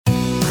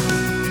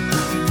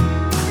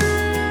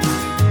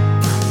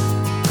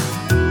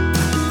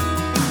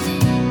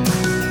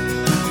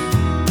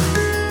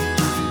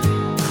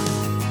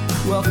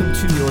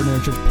to the Ordinary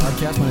Church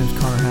Podcast. My name is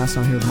Connor Hass.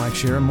 I'm here with Mike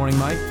Shearer. Morning,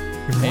 Mike.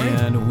 Good morning.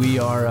 And we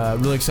are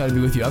really excited to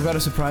be with you. I've got a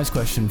surprise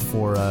question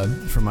for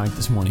Mike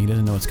this morning. He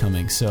doesn't know what's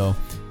coming, so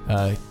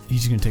he's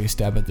just going to take a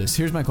stab at this.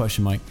 Here's my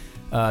question, Mike.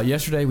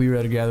 Yesterday, we were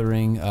at a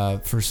gathering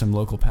for some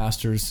local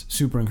pastors.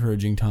 Super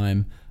encouraging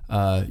time.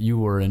 You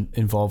were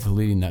involved with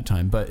leading that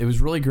time, but it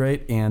was really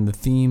great. And the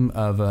theme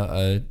of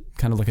a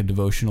kind of like a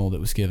devotional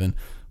that was given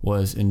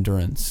was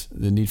endurance,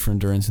 the need for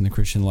endurance in the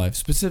Christian life.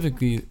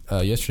 Specifically,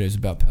 yesterday was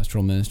about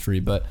pastoral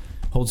ministry, but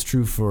holds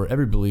true for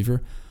every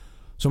believer.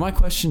 So my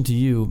question to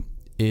you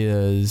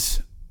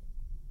is,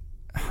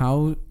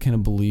 how can a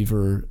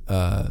believer,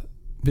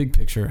 big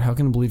picture, how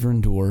can a believer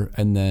endure?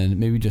 And then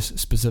maybe just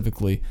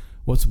specifically,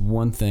 what's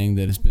one thing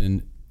that has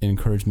been an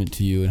encouragement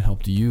to you and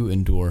helped you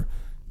endure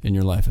in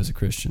your life as a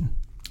Christian?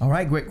 All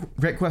right,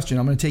 great question.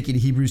 I'm going to take you to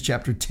Hebrews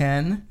chapter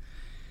 10,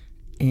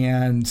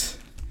 and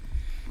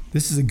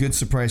this is a good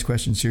surprise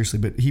question, seriously.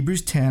 But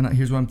Hebrews 10,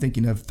 here's what I'm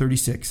thinking of,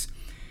 36.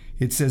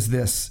 It says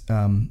this,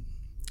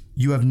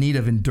 you have need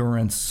of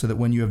endurance so that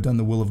when you have done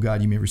the will of God,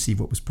 you may receive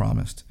what was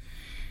promised.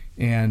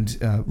 And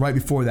right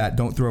before that,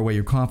 don't throw away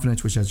your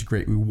confidence, which has a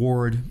great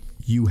reward.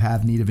 You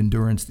have need of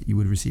endurance that you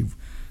would receive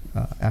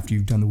after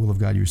you've done the will of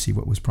God, you receive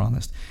what was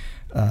promised.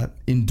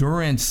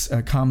 Endurance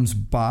comes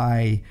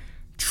by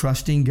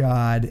trusting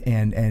God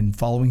and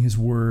following his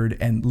word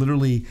and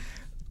literally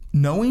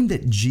knowing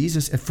that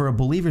Jesus, for a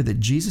believer,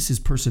 that Jesus is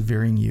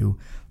persevering you,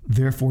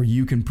 therefore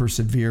you can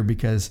persevere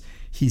because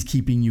he's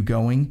keeping you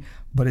going.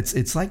 But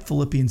it's like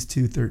Philippians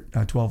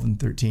 2:12 and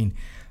 13.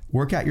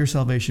 Work out your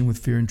salvation with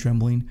fear and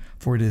trembling,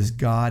 for it is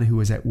God who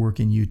is at work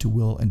in you to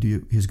will and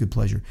do his good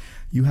pleasure.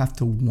 You have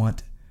to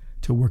want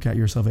to work out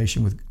your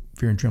salvation with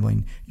fear and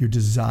trembling. Your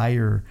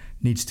desire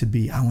needs to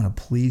be, I want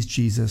to please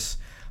Jesus.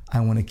 I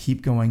want to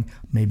keep going.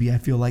 Maybe I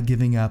feel like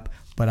giving up,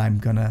 but I'm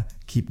going to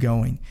keep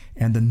going.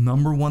 And the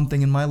number one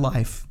thing in my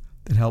life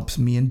that helps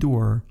me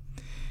endure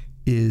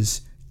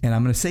is, and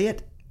I'm going to say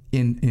it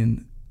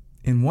in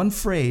one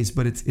phrase,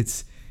 but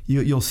it's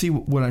you'll see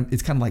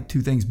it's kind of like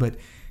two things, but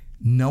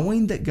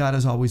knowing that God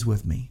is always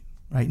with me,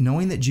 right?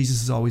 Knowing that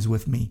Jesus is always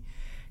with me.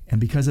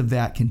 And because of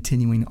that,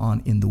 continuing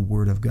on in the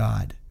Word of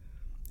God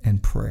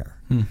and prayer.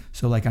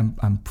 So like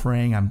I'm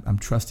praying, I'm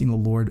trusting the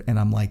Lord, and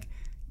I'm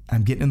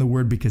getting in the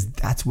Word because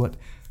that's what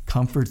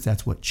comforts,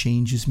 that's what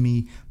changes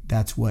me,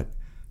 that's what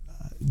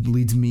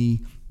leads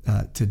me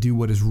to do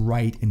what is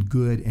right and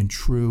good and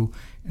true.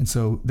 And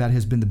so that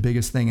has been the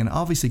biggest thing. And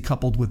obviously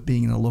coupled with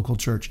being in a local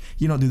church,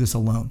 you don't do this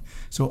alone.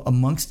 So let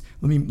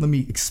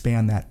me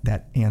expand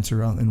that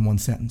answer in one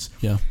sentence.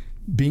 Yeah.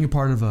 Being a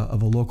part of a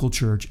local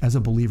church as a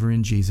believer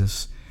in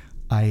Jesus,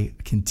 I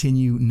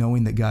continue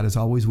knowing that God is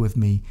always with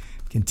me,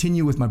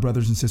 continue with my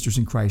brothers and sisters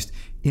in Christ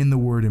in the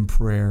Word and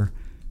prayer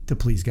to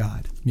please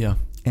God. Yeah.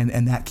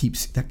 And that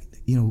keeps that,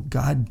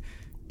 God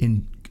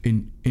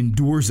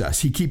endures us.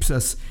 He keeps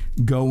us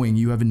going.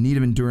 You have a need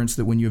of endurance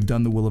that when you have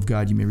done the will of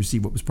God, you may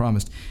receive what was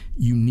promised.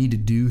 You need to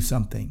do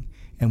something.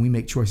 And we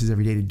make choices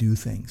every day to do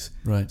things.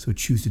 Right. So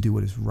choose to do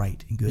what is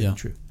right and good and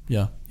true.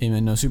 Yeah.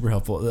 Amen. No, super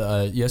helpful.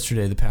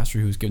 Yesterday, the pastor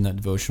who was giving that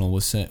devotional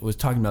was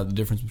talking about the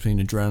difference between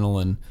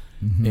adrenaline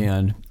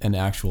and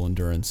actual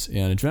endurance.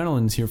 And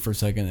adrenaline's here for a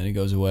second and it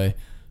goes away,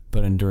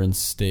 but endurance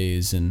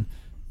stays. And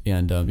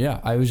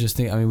I was just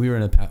thinking. I mean, we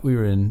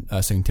were in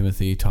 2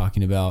 Timothy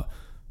talking about,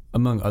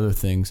 among other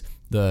things,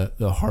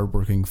 the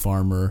hardworking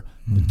farmer,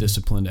 the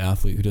disciplined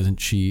athlete who doesn't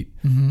cheat,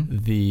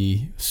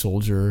 the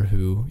soldier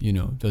who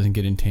doesn't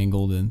get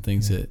entangled in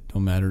things that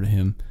don't matter to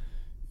him.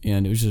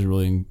 And it was just a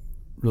really,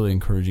 really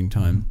encouraging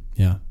time.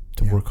 To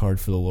work hard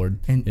for the Lord.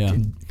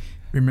 And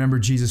remember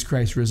Jesus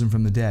Christ risen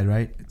from the dead,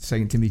 right?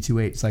 2 Timothy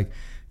 2:8. It's like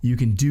you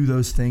can do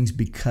those things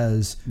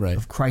because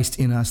of Christ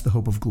in us, the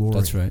hope of glory.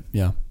 That's right.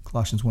 Yeah.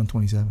 Colossians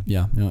 1:27.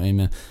 Yeah. No.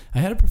 Amen. I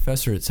had a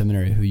professor at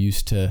seminary who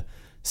used to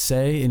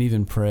say and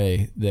even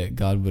pray that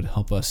God would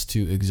help us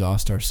to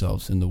exhaust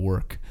ourselves in the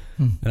work.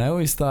 And I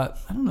always thought,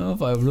 I don't know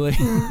if I really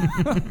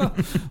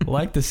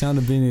like the sound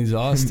of being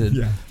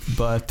exhausted.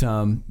 But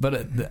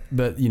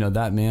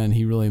that man,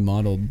 he really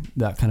modeled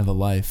that kind of a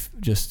life,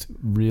 just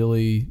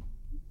really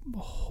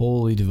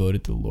wholly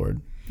devoted to the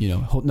Lord.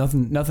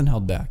 Nothing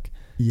held back.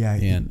 Yeah.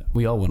 And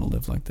we all want to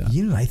live like that.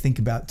 What I think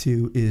about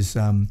too is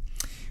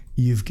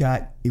you've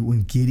got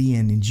when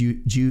Gideon in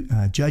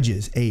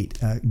Judges 8,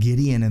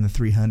 Gideon and the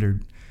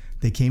 300,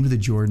 they came to the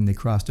Jordan, they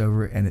crossed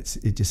over, and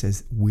it just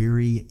says,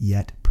 weary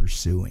yet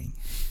pursuing.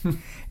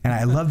 And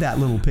I love that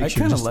little picture.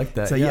 I kind of like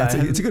that. So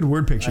it's a good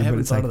word picture, but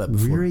it's like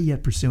weary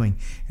yet pursuing.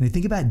 And I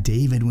think about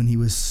David when he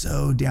was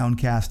so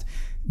downcast.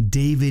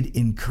 David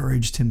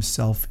encouraged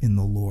himself in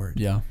the Lord.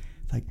 Yeah.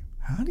 Like,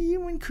 how do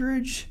you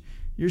encourage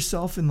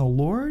yourself in the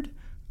Lord?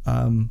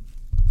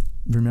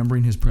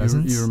 Remembering his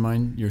presence. You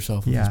remind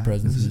yourself of his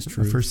presence and his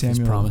truth, his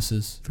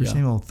promises. 1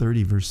 Samuel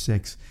 30, verse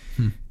 6.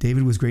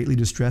 David was greatly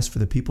distressed, for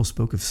the people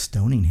spoke of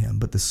stoning him,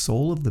 but the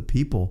soul of the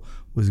people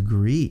was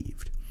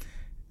grieved.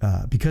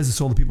 Because the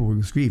soul of the people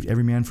was grieved,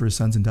 every man for his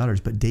sons and daughters.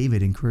 But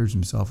David encouraged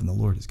himself in the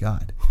Lord his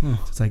God. So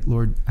it's like,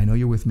 Lord, I know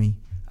you're with me.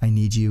 I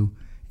need you.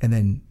 And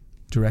then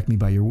direct me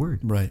by your word.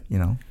 Right.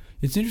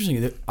 It's interesting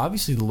that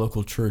obviously the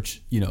local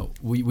church,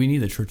 we need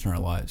the church in our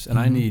lives. And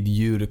I need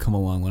you to come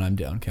along when I'm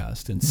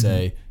downcast and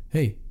say,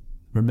 hey,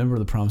 remember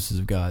the promises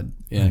of God.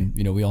 And,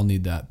 we all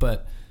need that.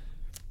 But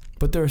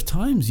there's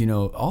times,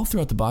 all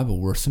throughout the Bible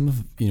where some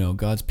of,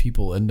 God's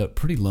people end up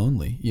pretty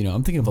lonely.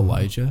 I'm thinking of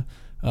Elijah,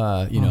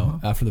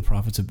 after the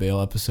Prophets of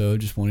Baal episode,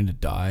 just wanting to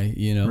die,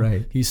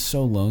 Right. He's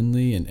so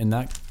lonely. And in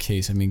that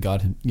case,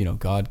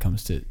 God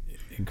comes to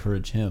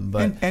encourage him,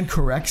 but and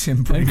corrects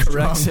him.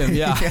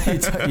 Yeah,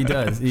 he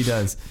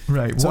does.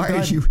 Right. So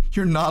Why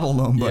you're not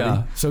alone, buddy.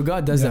 Yeah. So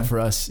God does that for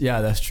us.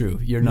 Yeah, that's true.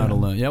 You're not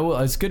alone. Yeah. Well,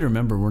 it's good to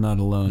remember we're not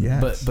alone.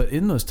 Yes. But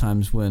in those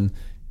times when,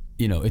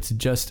 it's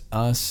just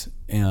us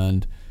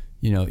and,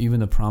 even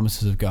the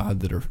promises of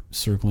God that are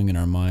circling in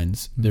our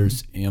minds,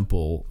 there's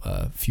ample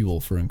fuel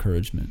for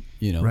encouragement.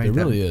 Right.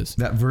 There really is.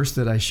 That verse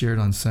that I shared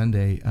on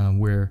Sunday,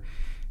 where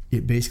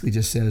it basically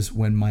just says,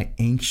 when my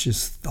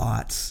anxious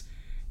thoughts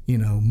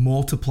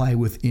multiply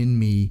within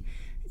me,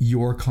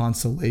 your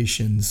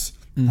consolations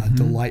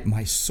delight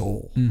my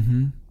soul.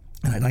 Mm-hmm.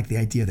 And I like the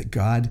idea that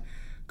God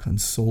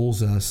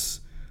consoles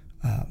us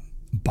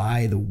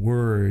by the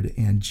word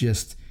and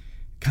just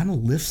kind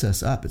of lifts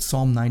us up. It's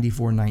Psalm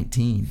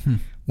 94:19.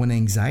 When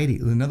anxiety,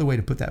 another way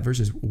to put that verse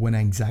is, when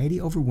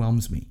anxiety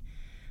overwhelms me,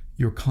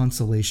 your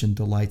consolation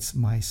delights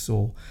my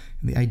soul.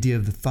 And the idea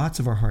of the thoughts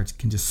of our hearts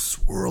can just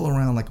swirl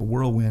around like a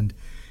whirlwind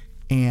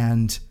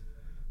and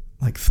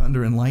like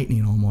thunder and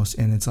lightning almost.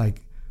 And it's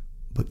like,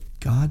 but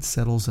God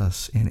settles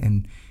us.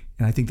 And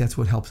I think that's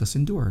what helps us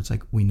endure. It's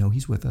like, we know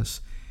he's with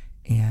us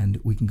and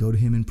we can go to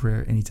him in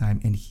prayer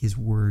anytime, and his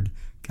word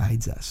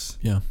guides us.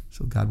 Yeah.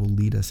 So God will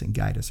lead us and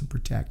guide us and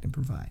protect and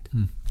provide.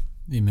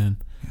 Amen.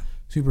 Yeah.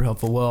 Super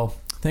helpful. Well,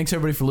 thanks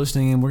everybody for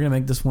listening. And we're going to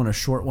make this one a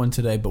short one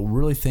today, but we're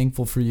really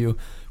thankful for you.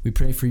 We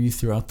pray for you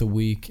throughout the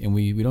week. And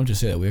we don't just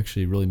say that, we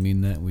actually really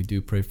mean that. We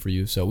do pray for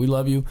you. So we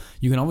love you.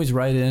 You can always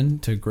write in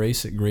to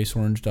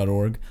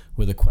grace@graceorange.org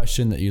with a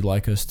question that you'd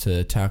like us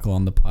to tackle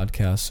on the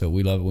podcast. So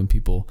we love it when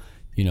people,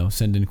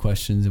 send in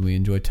questions, and we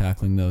enjoy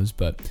tackling those.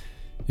 But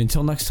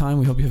until next time,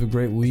 we hope you have a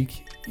great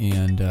week,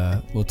 and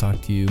we'll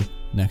talk to you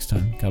next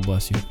time. God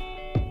bless you.